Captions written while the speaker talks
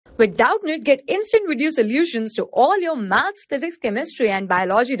With Doubtnut, get instant video solutions to all your maths, physics, chemistry, and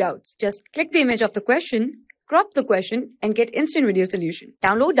biology doubts. Just click the image of the question, crop the question, and get instant video solution.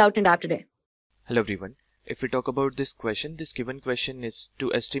 Download Doubtnut app today. Hello everyone. If we talk about this given question is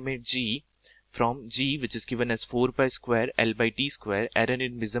to estimate G from G, which is given as 4 pi square L by T square. Error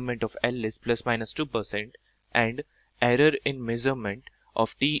in measurement of L is plus minus 2% and error in measurement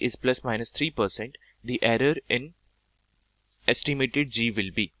of T is plus minus 3%. The error in estimated G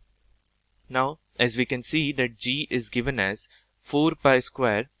will be. Now, as we can see that G is given as 4 pi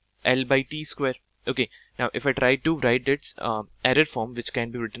square L by T square. Okay, now if I try to write its error form, which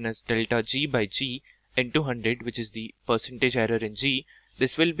can be written as delta G by G into 100, which is the percentage error in G,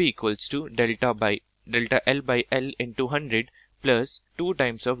 this will be equals to delta L by L into 100 plus 2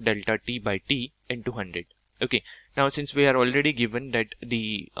 times of delta T by T into 100. Okay, now since we are already given that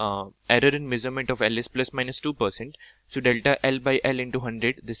the error in measurement of L is plus minus 2%, so delta L by L into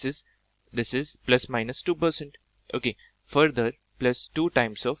 100, this is plus minus 2%. Okay, further plus 2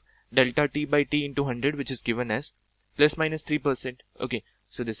 times of delta T by T into 100, which is given as plus minus 3%. Okay,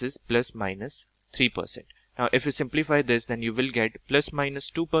 so this is plus minus 3%. Now if you simplify this, then you will get plus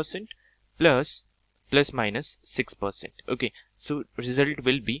minus 2% plus minus 6%. Okay, so result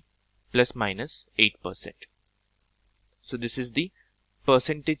will be plus minus 8%. So this is the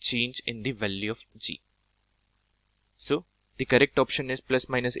percentage change in the value of G. So the correct option is plus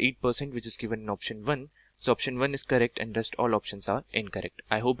minus 8%, which is given in option 1. So option 1 is correct and rest all options are incorrect.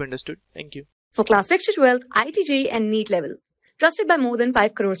 I hope you understood. Thank you. For class 6 to 12, IIT JEE and NEET level. Trusted by more than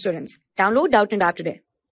 5 crore students. Download Doubtnut app today.